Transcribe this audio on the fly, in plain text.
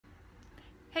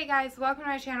Hey guys, welcome to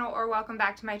my channel or welcome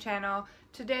back to my channel.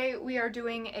 Today we are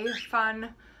doing a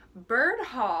fun bird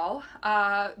haul,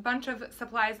 a bunch of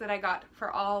supplies that I got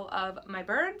for all of my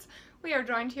birds. We are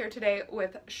joined here today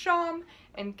with Sham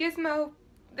and Gizmo.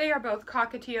 They are both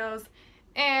cockatiels,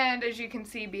 and as you can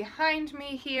see behind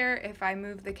me here, if I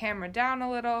move the camera down a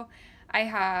little, I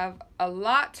have a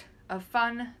lot of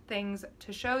fun things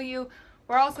to show you.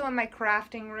 We're also in my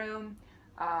crafting room.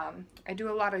 I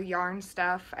do a lot of yarn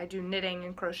stuff. I do knitting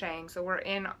and crocheting, so we're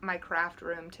in my craft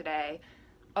room today,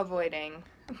 avoiding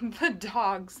the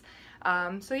dogs.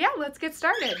 So yeah, let's get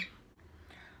started.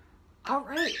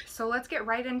 Alright, so let's get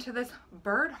right into this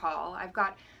bird haul. I've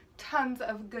got tons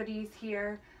of goodies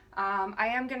here.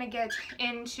 I am going to get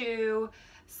into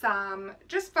some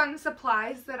just fun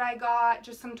supplies that I got,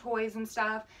 just some toys and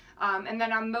stuff. And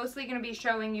then I'm mostly going to be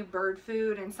showing you bird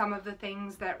food and some of the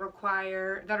things that are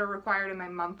required in my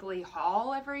monthly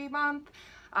haul every month.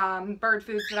 Bird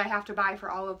foods that I have to buy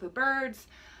for all of the birds.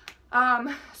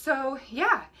 So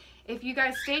yeah, if you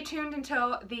guys stay tuned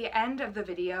until the end of the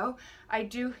video,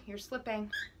 you're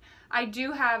slipping. I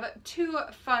do have two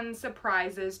fun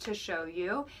surprises to show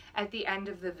you at the end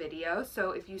of the video.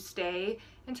 So if you stay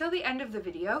until the end of the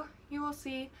video, you will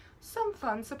see some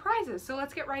fun surprises. So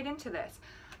let's get right into this.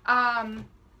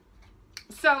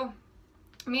 So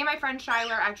me and my friend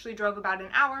Shyler actually drove about an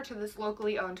hour to this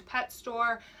locally owned pet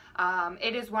store.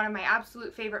 It is one of my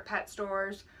absolute favorite pet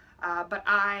stores, but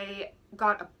I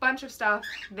got a bunch of stuff.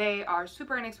 They are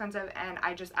super inexpensive and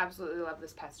I just absolutely love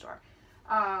this pet store.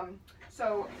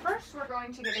 So first we're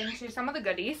going to get into some of the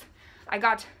goodies. I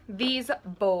got these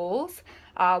bowls.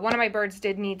 One of my birds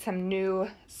did need some new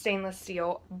stainless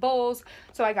steel bowls,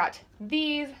 so I got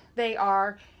these. They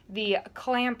are the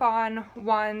clamp-on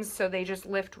ones, so they just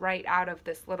lift right out of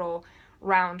this little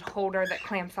round holder that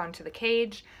clamps onto the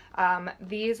cage.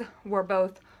 These were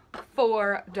both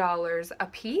 $4 a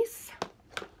piece.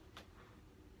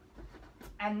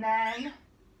 And then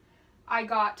I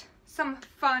got some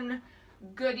fun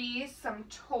goodies, some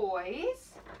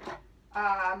toys.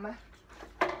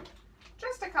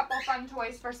 Just a couple fun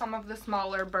toys for some of the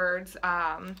smaller birds.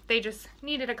 They just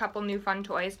needed a couple new fun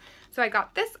toys. So I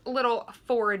got this little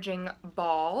foraging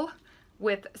ball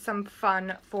with some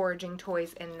fun foraging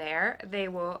toys in there. They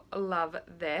will love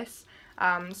this.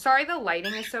 Sorry the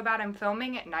lighting is so bad. I'm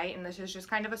filming at night and this is just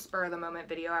kind of a spur of the moment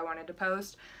video I wanted to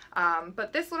post.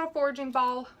 But this little foraging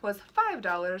ball was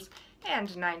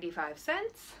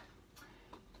 $5.95.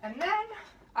 And then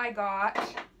I got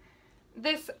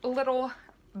this little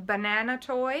banana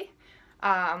toy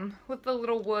with the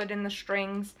little wood and the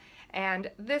strings,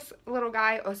 and this little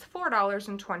guy was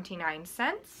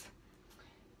 $4.29.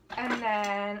 And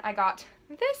then I got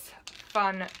this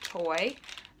fun toy.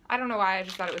 I don't know why, I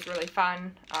just thought it was really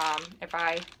fun. If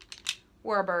I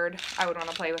were a bird, I would want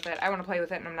to play with it. I want to play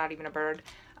with it and I'm not even a bird.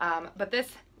 But this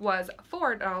was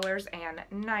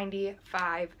 $4.99.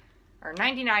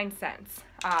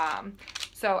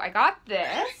 So I got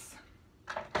this.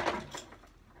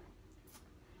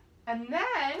 And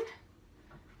then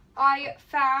I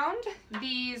found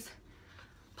these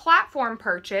platform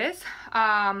perches,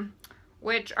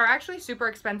 which are actually super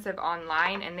expensive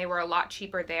online, and they were a lot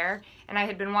cheaper there. And I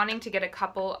had been wanting to get a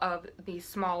couple of these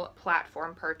small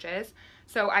platform perches.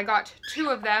 So I got two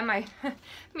of them.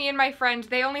 Me and my friend,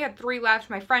 they only had 3 left.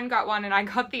 My friend got one and I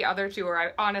got the other 2, or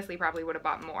I honestly probably would have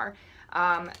bought more.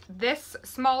 This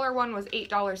smaller one was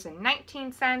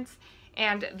 $8.19.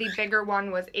 And the bigger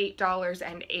one was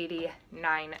 $8.89.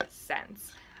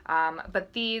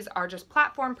 But these are just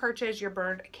platform perches. Your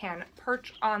bird can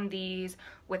perch on these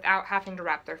without having to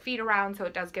wrap their feet around, so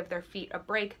it does give their feet a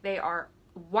break. They are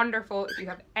wonderful. If you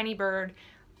have any bird,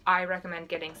 I recommend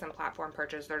getting some platform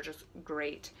perches. They're just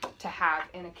great to have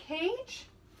in a cage.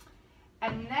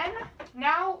 And then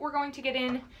now we're going to get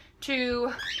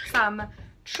into some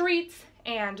treats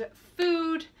and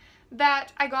food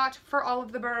that I got for all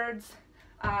of the birds.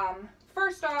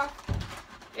 First off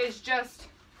is just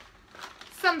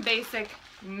some basic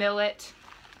millet.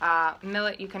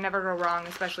 Millet, you can never go wrong,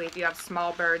 especially if you have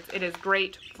small birds. It is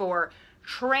great for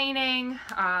training,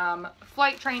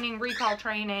 flight training, recall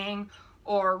training,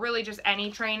 or really just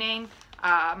any training.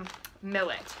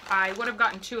 Millet. I would have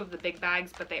gotten 2 of the big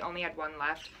bags, but they only had 1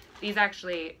 left. These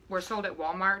actually were sold at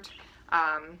Walmart,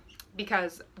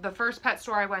 because the first pet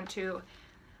store I went to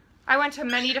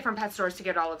many different pet stores to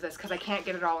get all of this because I can't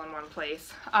get it all in one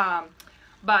place.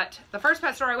 But the first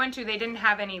pet store I went to, they didn't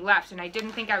have any left, and I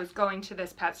didn't think I was going to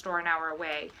this pet store an hour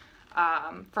away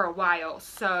for a while.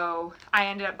 So I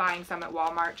ended up buying some at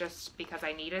Walmart just because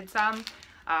I needed some.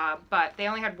 But they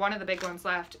only had 1 of the big ones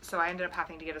left, so I ended up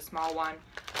having to get a small one.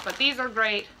 But these are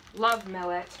great. Love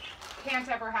millet. Can't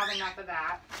ever have enough of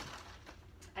that.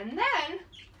 And then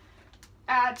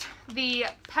at the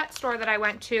pet store that I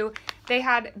went to, they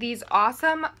had these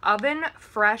awesome oven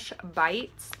fresh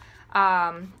bites.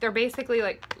 They're basically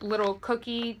like little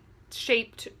cookie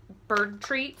shaped bird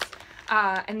treats.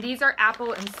 And these are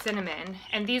apple and cinnamon.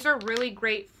 And these are really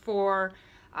great for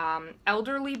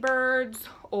elderly birds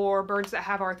or birds that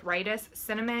have arthritis.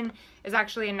 Cinnamon is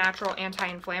actually a natural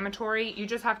anti-inflammatory. You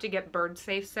just have to get bird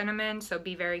safe cinnamon, so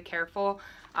be very careful.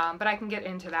 But I can get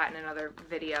into that in another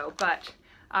video. But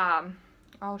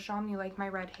oh, Sham, you like my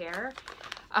red hair?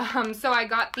 So I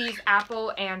got these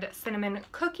apple and cinnamon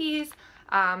cookies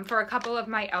for a couple of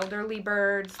my elderly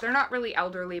birds. They're not really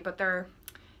elderly, but they're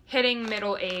hitting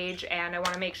middle age, and I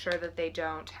want to make sure that they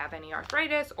don't have any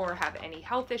arthritis or have any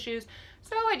health issues.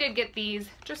 So I did get these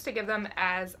just to give them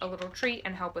as a little treat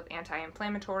and help with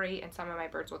anti-inflammatory and some of my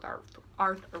birds with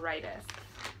arthritis.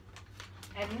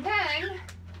 And then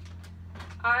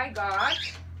I got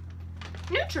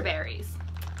Nutriberries.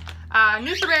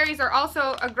 Nutriberries are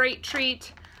also a great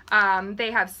treat.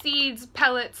 They have seeds,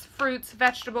 pellets, fruits,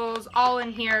 vegetables, all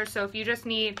in here. So if you just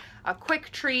need a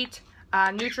quick treat,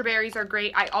 Nutriberries are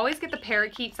great. I always get the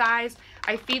parakeet size.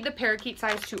 I feed the parakeet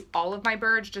size to all of my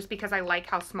birds just because I like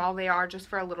how small they are, just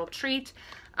for a little treat.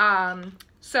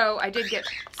 So I did get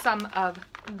some of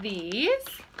these.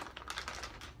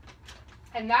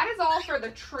 And that is all for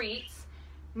the treats.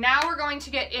 Now we're going to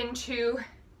get into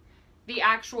the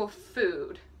actual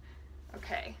food.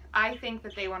 Okay, I think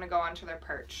that they want to go onto their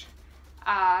perch.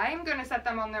 I'm going to set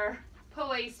them on their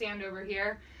play stand over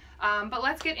here. But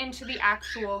let's get into the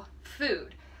actual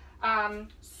food.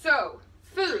 So,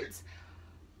 foods.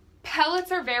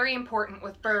 Pellets are very important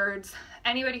with birds.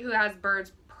 Anybody who has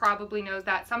birds probably knows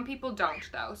that. Some people don't,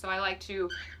 though, so I like to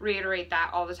reiterate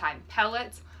that all the time.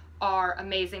 Pellets are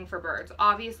amazing for birds.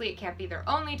 Obviously, it can't be their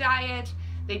only diet.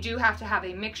 They do have to have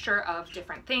a mixture of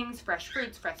different things, fresh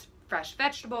fruits, fresh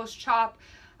vegetables, chop.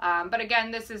 But again,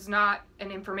 this is not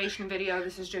an information video.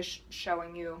 This is just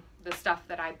showing you the stuff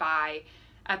that I buy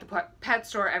at the pet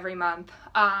store every month.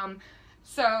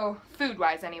 So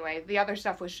food-wise anyway, the other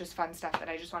stuff was just fun stuff that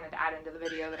I just wanted to add into the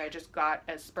video that I just got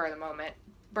as spur of the moment.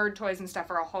 Bird toys and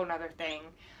stuff are a whole nother thing.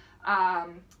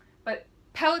 But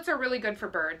pellets are really good for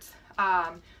birds.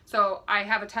 So I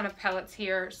have a ton of pellets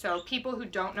here. So people who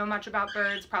don't know much about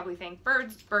birds probably think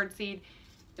birds, birdseed.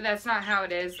 That's not how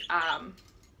it is.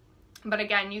 But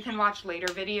again, you can watch later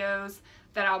videos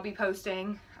that I'll be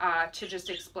posting to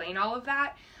just explain all of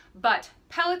that. But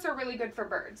pellets are really good for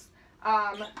birds.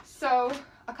 So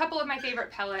a couple of my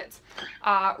favorite pellets,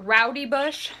 Rowdy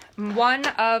Bush, one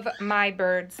of my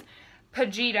birds,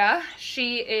 Pajita,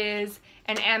 she is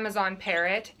an Amazon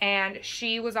parrot, and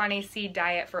she was on a seed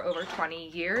diet for over 20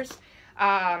 years.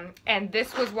 And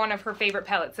this was one of her favorite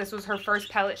pellets. This was her first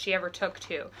pellet she ever took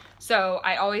to. So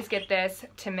I always get this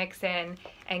to mix in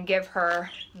and give her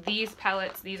these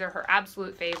pellets. These are her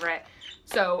absolute favorite.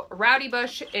 So Rowdy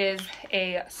Bush is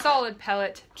a solid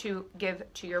pellet to give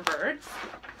to your birds.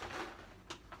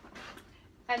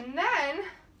 And then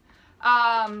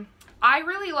I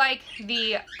really like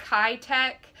the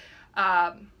Kitech.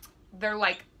 They're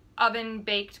like oven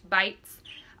baked bites.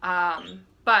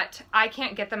 But I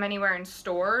can't get them anywhere in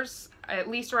stores, at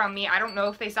least around me. I don't know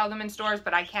if they sell them in stores,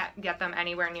 but I can't get them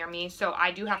anywhere near me, so I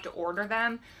do have to order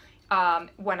them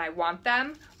when I want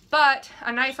them. But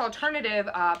a nice alternative,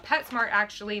 PetSmart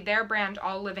actually, their brand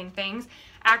All Living Things,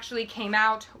 actually came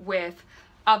out with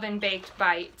oven baked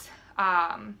bites.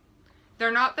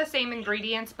 They're not the same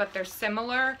ingredients, but they're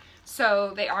similar,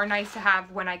 so they are nice to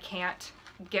have when I can't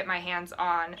get my hands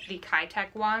on the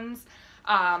Kitech ones.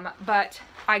 But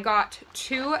I got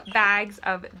 2 bags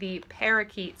of the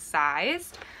parakeet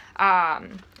sized.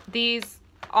 These,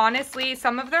 honestly,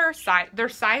 some of their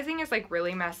sizing is like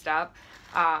really messed up.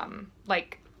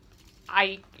 Like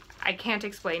I can't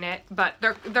explain it, but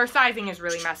their sizing is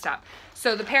really messed up.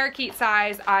 So the parakeet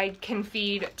size I can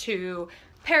feed to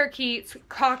parakeets,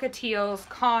 cockatiels,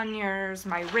 conures,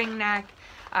 my ringneck.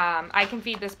 I can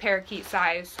feed this parakeet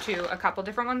size to a couple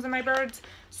different ones of my birds.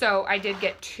 So I did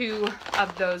get 2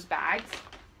 of those bags.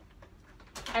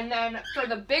 And then for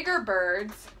the bigger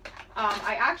birds,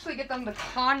 I actually get them the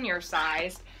conure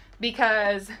size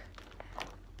because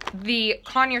the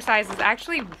conure size is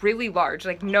actually really large.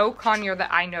 Like no conure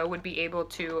that I know would be able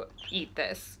to eat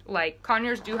this. Like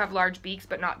conures do have large beaks,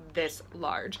 but not this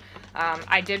large.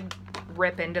 I did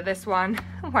rip into this one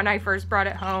when I first brought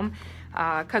it home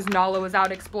because Nala was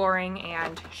out exploring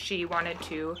and she wanted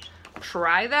to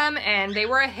try them and they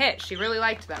were a hit. She really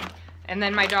liked them. And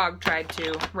then my dog tried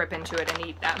to rip into it and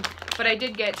eat them. But I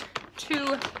did get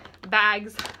 2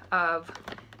 bags of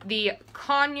the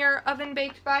Conure oven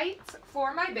baked bites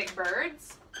for my big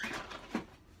birds.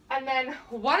 And then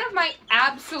one of my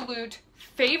absolute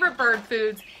favorite bird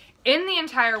foods in the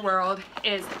entire world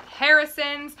is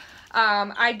Harrison's.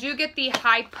 I do get the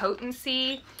high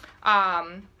potency.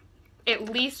 At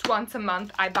least once a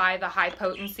month I buy the high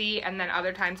potency, and then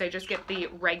other times I just get the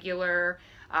regular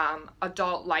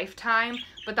adult lifetime.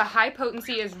 But the high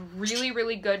potency is really,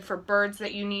 really good for birds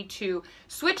that you need to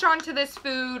switch onto this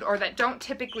food or that don't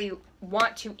typically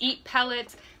want to eat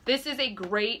pellets. This is a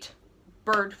great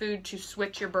bird food to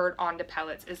switch your bird onto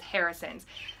pellets, is Harrison's.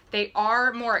 They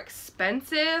are more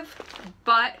expensive,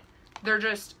 but they're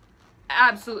just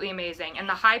absolutely amazing. And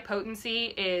the high potency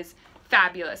is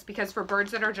fabulous because for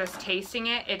birds that are just tasting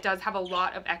it, it does have a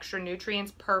lot of extra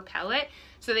nutrients per pellet,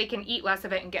 so they can eat less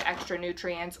of it and get extra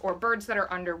nutrients. Or birds that are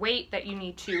underweight that you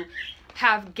need to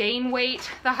have gain weight,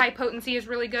 the high potency is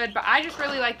really good. But I just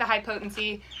really like the high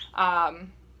potency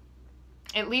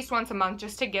at least once a month,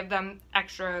 just to give them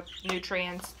extra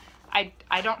nutrients. I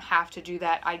don't have to do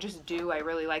that, I just do. I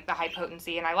really like the high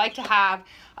potency, and I like to have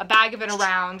a bag of it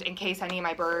around in case any of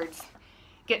my birds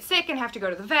get sick and have to go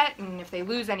to the vet, and if they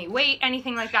lose any weight,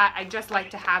 anything like that. I just like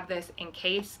to have this in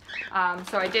case.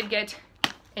 So I did get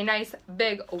a nice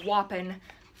big whopping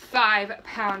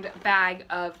 5-pound bag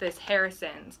of this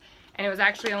Harrison's, and it was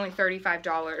actually only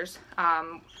 $35.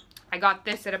 I got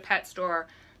this at a pet store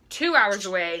 2 hours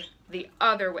away the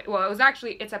other way. Well,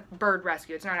 it's a bird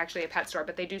rescue. It's not actually a pet store,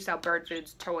 but they do sell bird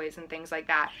foods, toys, and things like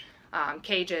that.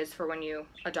 Cages for when you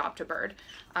adopt a bird.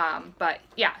 But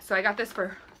yeah, so I got this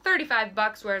for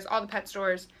 $35, whereas all the pet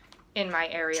stores in my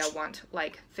area want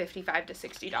like $55 to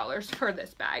 $60 for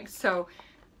this bag. So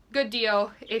good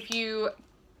deal. If you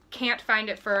can't find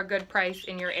it for a good price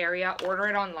in your area, order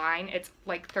it online. It's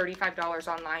like $35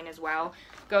 online as well.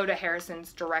 Go to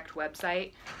Harrison's direct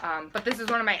website. But this is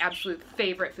one of my absolute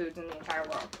favorite foods in the entire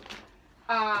world.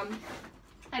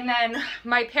 And then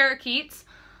my parakeets,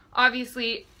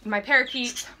 obviously my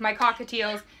parakeets, my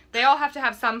cockatiels, they all have to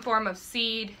have some form of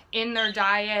seed in their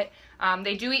diet.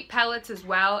 They do eat pellets as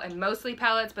well, and mostly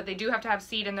pellets, but they do have to have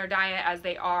seed in their diet as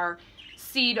they are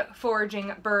seed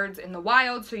foraging birds in the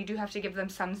wild, so you do have to give them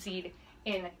some seed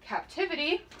in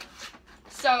captivity.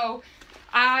 So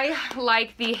I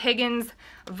like the Higgins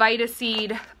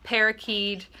Vitaseed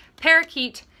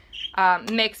Parakeet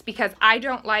mix because I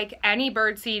don't like any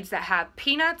bird seeds that have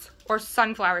peanuts or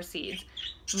sunflower seeds.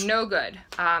 No good.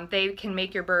 They can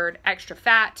make your bird extra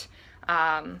fat.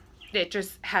 It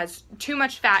just has too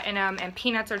much fat in them, and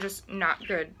peanuts are just not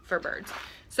good for birds.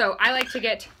 So I like to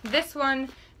get this one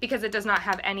because it does not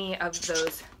have any of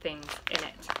those things in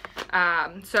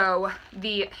it. So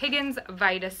the Higgins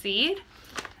Vitaseed.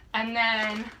 And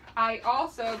then I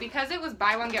also, because it was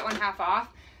buy one get one half off,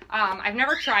 I've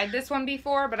never tried this one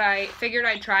before, but I figured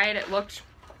I'd try it.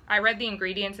 I read the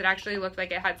ingredients. It actually looked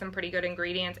like it had some pretty good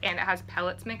ingredients, and it has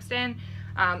pellets mixed in.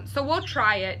 So we'll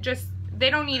try it. Just, they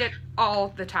don't eat it all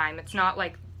the time. It's not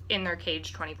like in their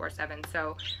cage 24/7.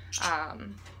 So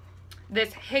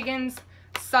this Higgins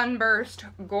Sunburst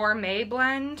Gourmet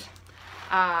Blend.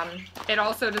 It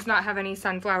also does not have any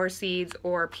sunflower seeds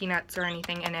or peanuts or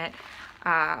anything in it.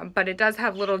 But it does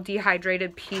have little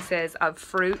dehydrated pieces of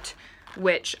fruit,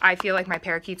 which I feel like my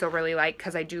parakeets will really like,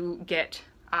 because I do get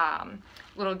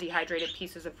little dehydrated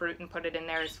pieces of fruit and put it in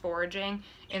there as foraging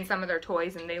in some of their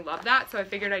toys, and they love that. So I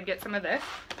figured I'd get some of this.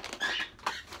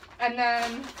 And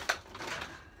then,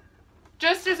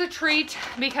 just as a treat,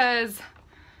 because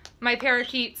my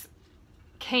parakeets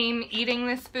came eating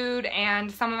this food,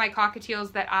 and some of my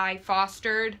cockatiels that I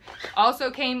fostered also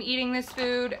came eating this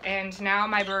food, and now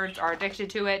my birds are addicted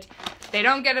to it. They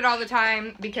don't get it all the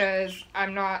time because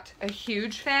I'm not a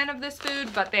huge fan of this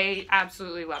food, but they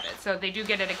absolutely love it. So they do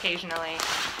get it occasionally.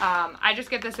 I just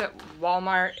get this at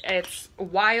Walmart. It's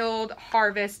Wild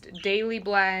Harvest Daily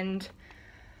Blend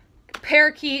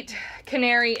parakeet,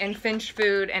 canary, and finch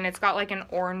food, and it's got like an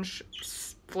orange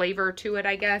flavor to it,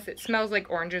 I guess. It smells like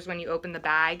oranges when you open the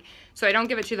bag. So I don't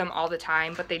give it to them all the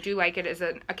time, but they do like it as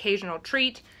an occasional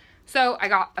treat. So I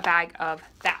got a bag of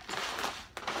that.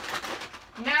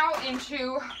 Now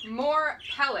into more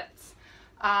pellets.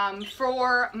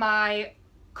 For my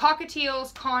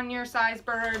cockatiels, conure sized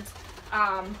birds.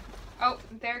 Oh,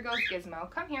 there goes Gizmo.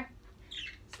 Come here.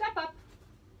 Step up.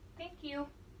 Thank you.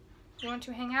 You want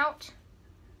to hang out?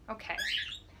 Okay.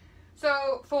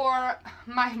 So for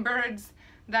my birds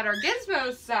that are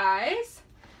Gizmo size,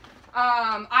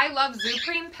 I love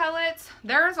Zupreme pellets.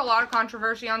 There is a lot of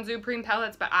controversy on Zupreme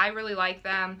pellets, but I really like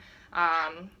them.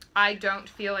 I don't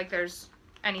feel like there's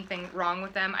anything wrong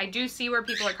with them. I do see where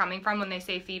people are coming from when they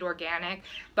say feed organic,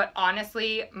 but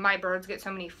honestly, my birds get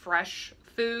so many fresh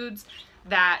foods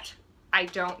that I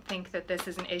don't think that this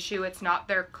is an issue. It's not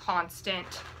their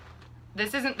constant,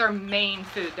 this isn't their main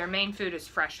food. Their main food is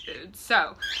fresh food.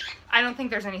 So I don't think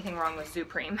there's anything wrong with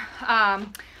Zupreme.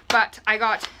 But I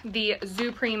got the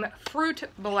Zupreme Fruit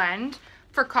Blend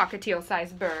for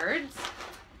cockatiel-sized birds.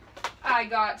 I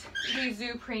got the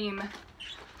Zupreme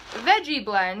Veggie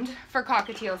Blend for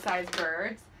cockatiel-sized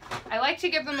birds. I like to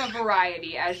give them a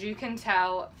variety. As you can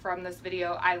tell from this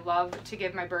video, I love to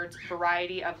give my birds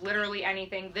variety of literally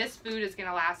anything. This food is going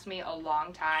to last me a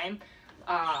long time.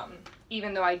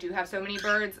 Even though I do have so many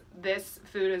birds, this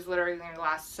food is literally going to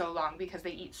last so long because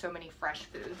they eat so many fresh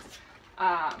foods.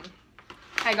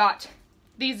 I got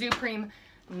the Zupreme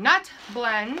Nut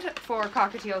Blend for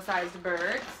cockatiel-sized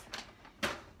birds.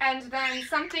 And then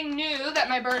something new that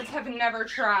my birds have never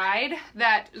tried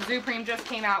that Zupreme just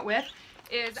came out with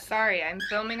is, sorry, I'm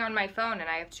filming on my phone and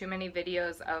I have too many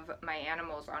videos of my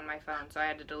animals on my phone, so I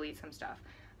had to delete some stuff.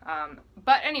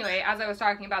 But anyway, as I was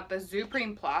talking about the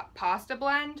Zupreme Pasta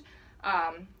Blend,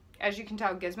 as you can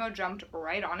tell, Gizmo jumped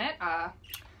right on it.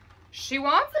 She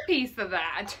wants a piece of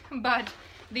that, but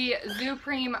the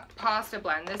Zupreme Pasta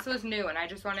Blend, this was new and I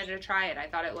just wanted to try it. I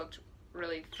thought it looked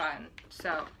really fun,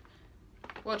 so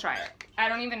we'll try it. I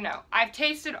don't even know. I've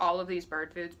tasted all of these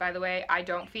bird foods, by the way. I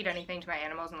don't feed anything to my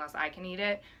animals unless I can eat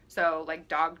it. So, like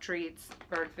dog treats,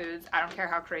 bird foods, I don't care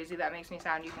how crazy that makes me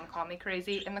sound. You can call me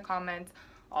crazy in the comments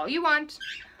all you want,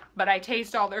 but I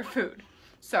taste all their food.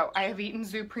 So, I have eaten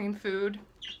Zupreme food.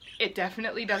 It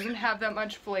definitely doesn't have that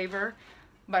much flavor,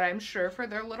 but I'm sure for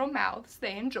their little mouths,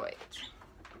 they enjoy it.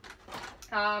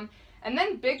 And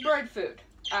then big bird food.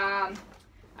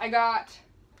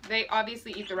 They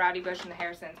obviously eat the Rowdy Bush and the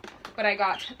Harrisons, but I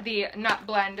got the Nut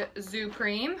Blend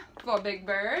Zupreme for big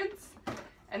birds.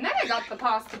 And then I got the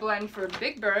Pasta Blend for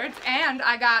big birds, and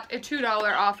I got a $2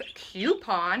 off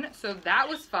coupon, so that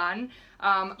was fun.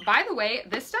 By the way,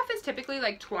 this stuff is typically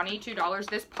like $22.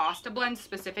 This Pasta Blend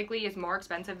specifically is more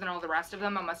expensive than all the rest of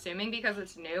them, I'm assuming because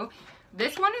it's new.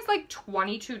 This one is like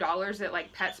 $22 at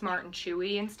like PetSmart and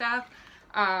Chewy and stuff.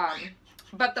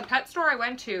 But the pet store I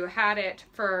went to had it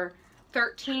for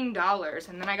 $13,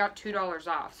 and then I got $2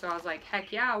 off. So I was like,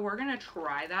 heck yeah, we're gonna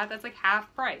try that. That's like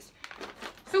half price.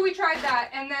 So we tried that,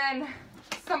 and then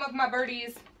some of my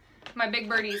birdies, my big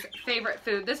birdies' favorite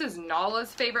food. This is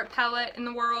Nala's favorite pellet in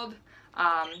the world.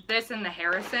 This and the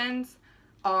Harrisons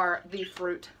are the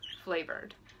fruit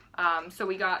flavored. So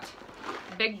we got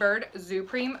Big Bird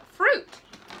Zupreme Fruit.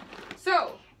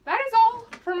 So that is all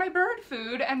for my bird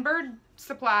food and bird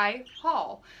supply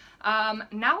haul.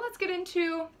 Now let's get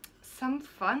into some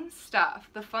fun stuff.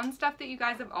 The fun stuff that you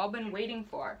guys have all been waiting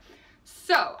for.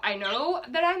 So I know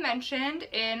that I mentioned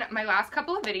in my last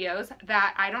couple of videos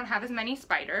that I don't have as many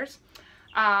spiders.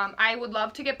 I would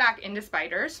love to get back into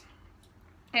spiders,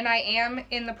 and I am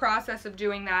in the process of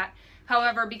doing that.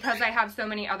 However, because I have so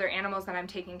many other animals that I'm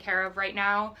taking care of right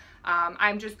now,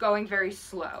 I'm just going very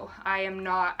slow. I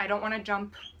don't want to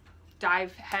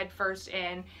dive head first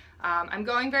in. I'm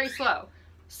going very slow.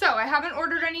 So I haven't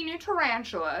ordered any new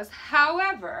tarantulas.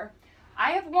 However,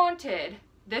 I have wanted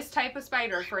this type of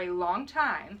spider for a long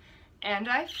time, and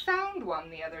I found one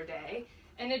the other day,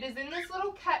 and it is in this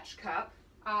little catch cup.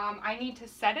 I need to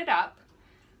set it up.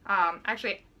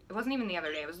 Actually, it wasn't even the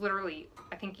other day. It was literally,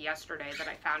 I think, yesterday that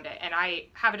I found it, and I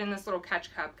have it in this little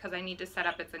catch cup because I need to set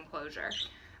up its enclosure.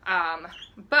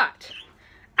 But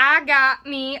I got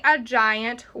me a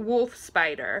giant wolf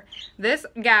spider. This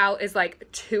gal is like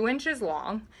 2 inches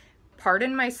long.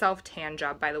 Pardon my self-tan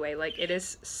job, by the way. Like, it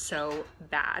is so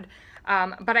bad.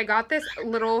 But I got this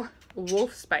little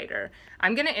wolf spider.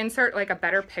 I'm going to insert like a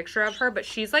better picture of her, but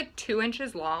she's like 2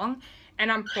 inches long, and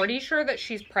I'm pretty sure that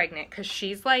she's pregnant because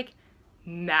she's like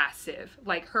massive.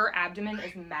 Like, her abdomen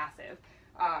is massive.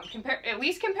 At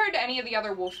least compared to any of the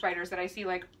other wolf spiders that I see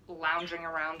like lounging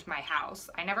around my house.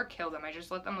 I never kill them. I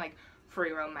just let them like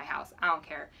free roam my house. I don't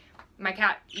care. My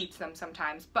cat eats them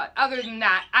sometimes, but other than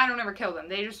that, I don't ever kill them.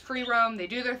 They just free roam. They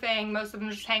do their thing. Most of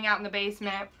them just hang out in the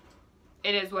basement.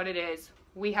 It is what it is.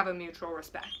 We have a mutual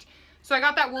respect. So I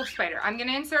got that wolf spider. I'm going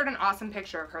to insert an awesome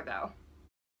picture of her though.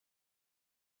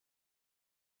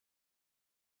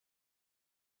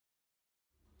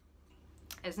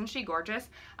 Isn't she gorgeous?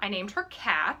 I named her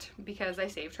Cat because I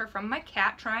saved her from my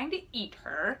cat trying to eat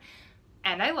her,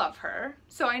 and I love her.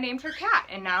 So I named her Cat,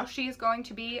 and now she is going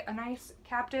to be a nice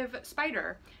captive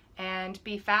spider and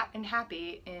be fat and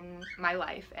happy in my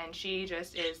life, and she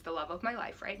just is the love of my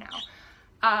life right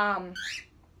now.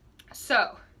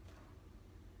 So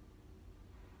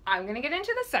I'm gonna get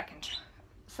into the second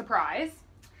surprise.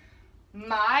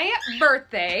 My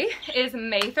birthday is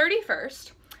May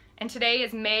 31st. And today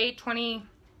is May 20,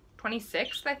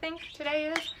 26th, I think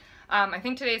today is. I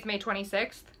think today is May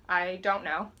 26th. I don't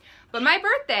know. But my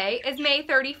birthday is May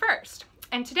 31st.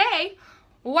 And today,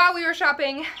 while we were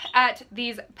shopping at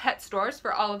these pet stores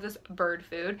for all of this bird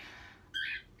food,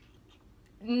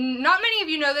 not many of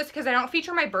you know this because I don't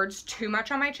feature my birds too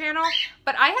much on my channel,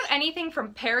 but I have anything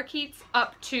from parakeets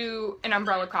up to an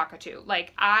umbrella cockatoo.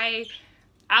 Like,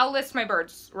 I'll list my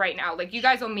birds right now. Like, you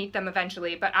guys will meet them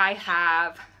eventually, but I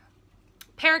have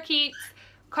parakeets,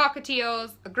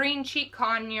 cockatiels, a green cheek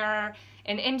conure,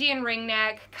 an Indian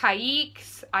ringneck,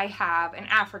 caiques, I have an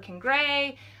African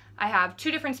gray, I have 2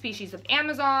 different species of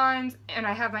Amazons, and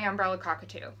I have my umbrella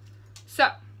cockatoo. So,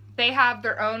 they have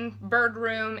their own bird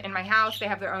room in my house. They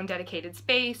have their own dedicated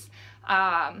space.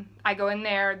 I go in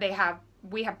there.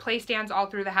 We have play stands all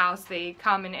through the house. They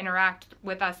come and interact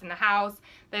with us in the house.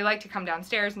 They like to come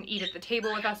downstairs and eat at the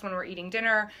table with us when we're eating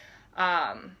dinner.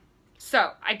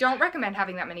 So I don't recommend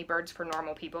having that many birds for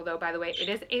normal people, though. By the way, it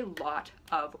is a lot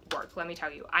of work. Let me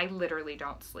tell you, I literally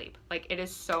don't sleep. Like, it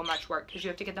is so much work because you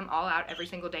have to get them all out every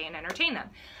single day and entertain them.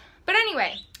 But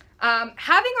anyway,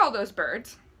 having all those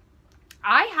birds,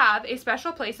 I have a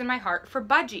special place in my heart for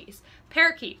budgies,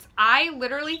 parakeets. I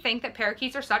literally think that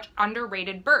parakeets are such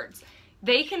underrated birds.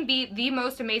 They can be the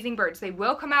most amazing birds. They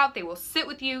will come out, they will sit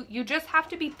with you. You just have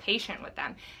to be patient with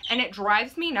them. And it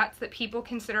drives me nuts that people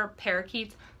consider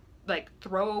parakeets like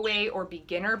throwaway or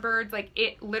beginner birds. Like,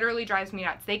 it literally drives me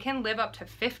nuts. They can live up to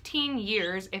 15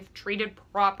 years if treated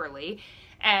properly.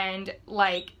 And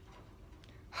like,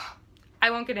 I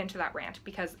won't get into that rant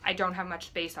because I don't have much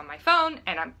space on my phone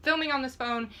and I'm filming on this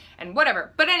phone and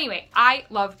whatever. But anyway, I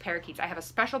love parakeets. I have a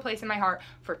special place in my heart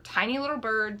for tiny little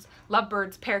birds,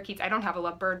 lovebirds, parakeets. I don't have a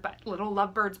lovebird, but little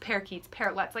lovebirds, parakeets,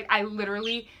 parrotlets. Like, I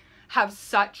literally have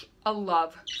such a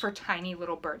love for tiny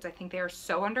little birds. I think they are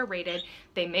so underrated.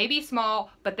 They may be small,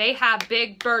 but they have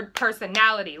big bird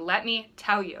personality, let me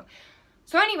tell you.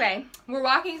 So anyway, we're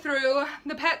walking through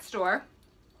the pet store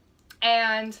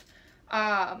and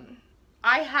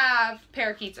I have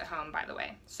parakeets at home, by the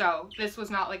way. So this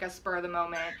was not like a spur of the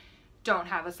moment, don't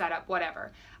have a setup,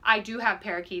 whatever. I do have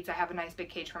parakeets. I have a nice big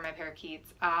cage for my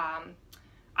parakeets.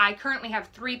 I currently have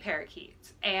 3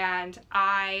 parakeets, and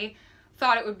I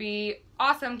thought it would be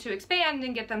awesome to expand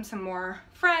and get them some more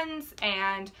friends,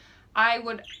 and I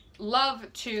would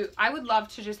love to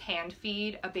just hand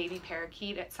feed a baby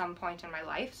parakeet at some point in my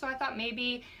life. So I thought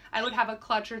maybe I would have a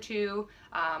clutch or 2.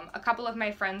 A couple of my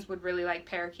friends would really like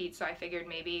parakeets, so I figured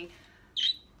maybe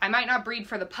I might not breed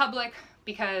for the public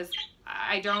because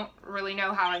I don't really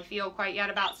know how I feel quite yet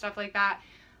about stuff like that.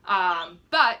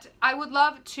 But I would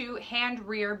love to hand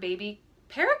rear baby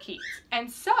parakeets. And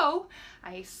so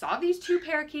I saw these 2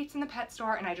 parakeets in the pet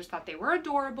store and I just thought they were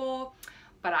adorable.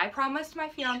 But I promised my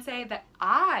fiance that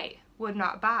I would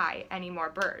not buy any more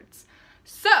birds.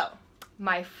 So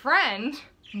my friend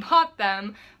bought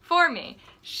them for me.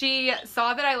 She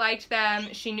saw that I liked them.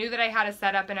 She knew that I had a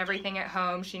setup and everything at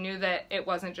home. She knew that it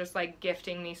wasn't just like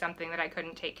gifting me something that I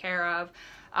couldn't take care of.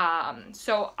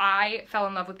 So I fell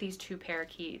in love with these 2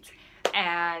 parakeets,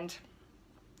 and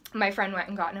my friend went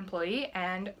and got an employee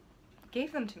and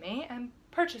gave them to me and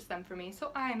purchased them for me.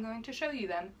 So I am going to show you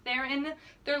them. They're in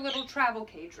their little travel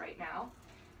cage right now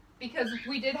because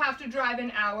we did have to drive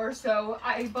an hour, so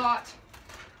I bought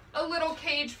a little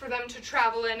cage for them to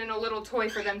travel in and a little toy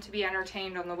for them to be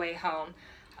entertained on the way home.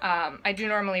 I do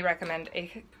normally recommend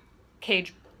a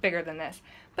cage bigger than this.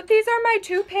 But these are my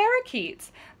 2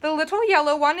 parakeets. The little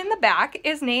yellow one in the back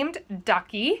is named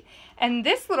Ducky, and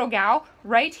this little gal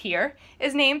right here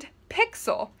is named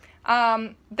Pixel.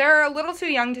 They're a little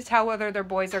too young to tell whether they're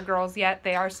boys or girls yet.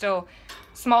 They are still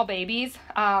small babies,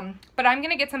 but I'm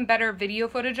gonna get some better video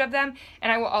footage of them,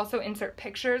 and I will also insert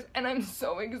pictures, and I'm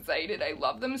so excited. I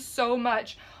love them so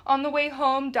much. On the way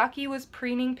home, Ducky was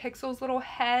preening Pixel's little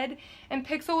head, and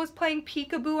Pixel was playing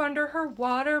peekaboo under her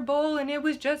water bowl, and it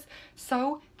was just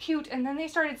so cute. And then they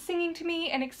started singing to me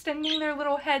and extending their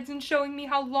little heads and showing me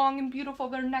how long and beautiful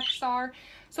their necks are.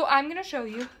 So I'm gonna show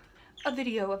you a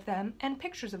video of them and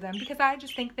pictures of them because I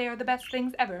just think they are the best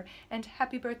things ever. And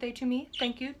happy birthday to me.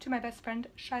 Thank you to my best friend,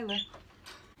 Shyla.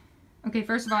 Okay,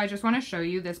 first of all, I just want to show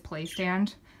you this play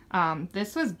stand.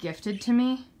 This was gifted to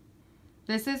me.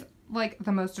 This is like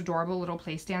the most adorable little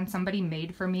play stand somebody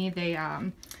made for me. They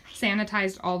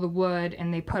sanitized all the wood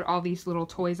and they put all these little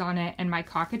toys on it, and my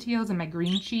cockatiels and my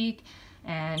green cheek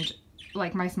and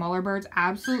like my smaller birds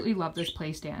absolutely love this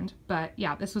play stand. But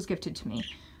yeah, this was gifted to me.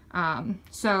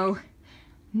 So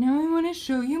now I want to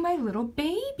show you my little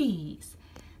babies.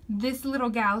 This little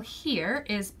gal here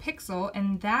is Pixel,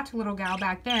 and that little gal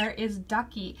back there is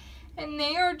Ducky. And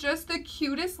they are just the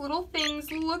cutest little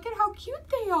things. Look at how cute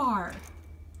they are.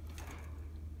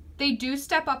 They do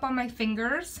step up on my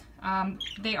fingers.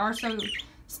 They are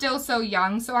still so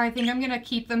young, so I think I'm going to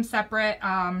keep them separate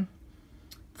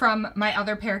from my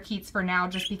other parakeets for now,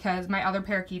 just because my other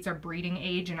parakeets are breeding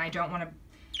age and I don't want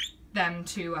them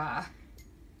to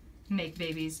make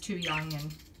babies too young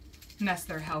and mess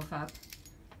their health up.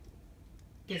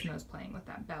 Gizmo's playing with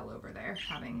that bell over there,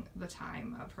 having the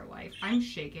time of her life. I'm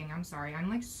shaking, I'm sorry, I'm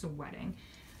like sweating.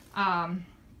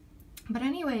 But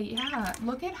anyway, yeah,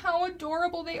 look at how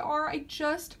adorable they are. I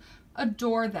just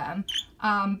adore them.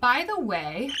 By the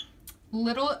way,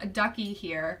 little Ducky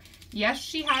here, yes,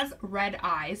 she has red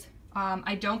eyes.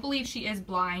 I don't believe she is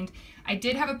blind. I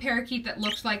did have a parakeet that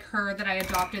looked like her that I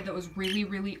adopted that was really,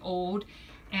 really old,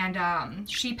 and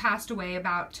she passed away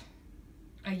about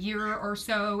a year or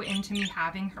so into me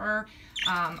having her.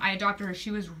 I adopted her.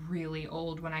 She was really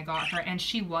old when I got her, and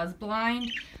she was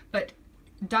blind, but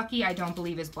Ducky I don't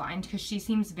believe is blind because she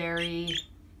seems very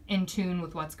in tune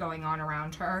with what's going on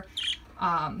around her.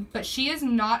 But she is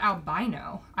not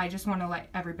albino. I just want to let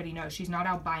everybody know she's not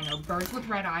albino. Birds with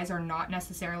red eyes are not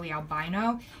necessarily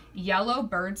albino. Yellow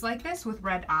birds like this with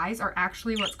red eyes are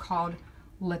actually what's called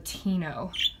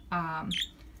Latino.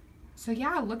 So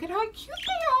yeah, look at how cute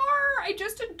they are. I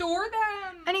just adore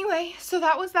them. Anyway, so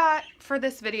that was that for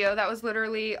this video. That was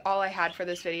literally all I had for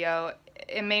this video.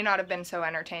 It may not have been so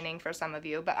entertaining for some of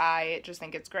you, but I just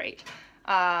think it's great.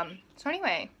 So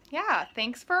anyway, yeah,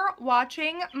 thanks for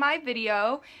watching my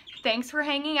video. Thanks for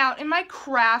hanging out in my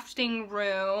crafting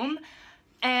room.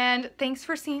 And thanks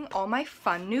for seeing all my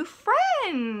fun new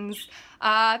friends.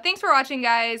 Thanks for watching,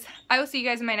 guys. I will see you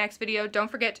guys in my next video. Don't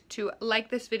forget to like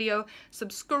this video,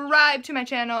 subscribe to my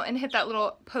channel, and hit that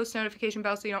little post notification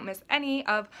bell so you don't miss any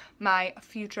of my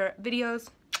future videos.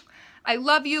 I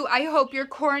love you. I hope your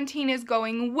quarantine is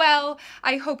going well.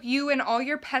 I hope you and all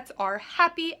your pets are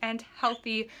happy and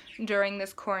healthy during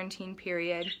this quarantine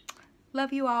period.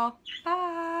 Love you all.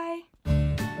 Bye.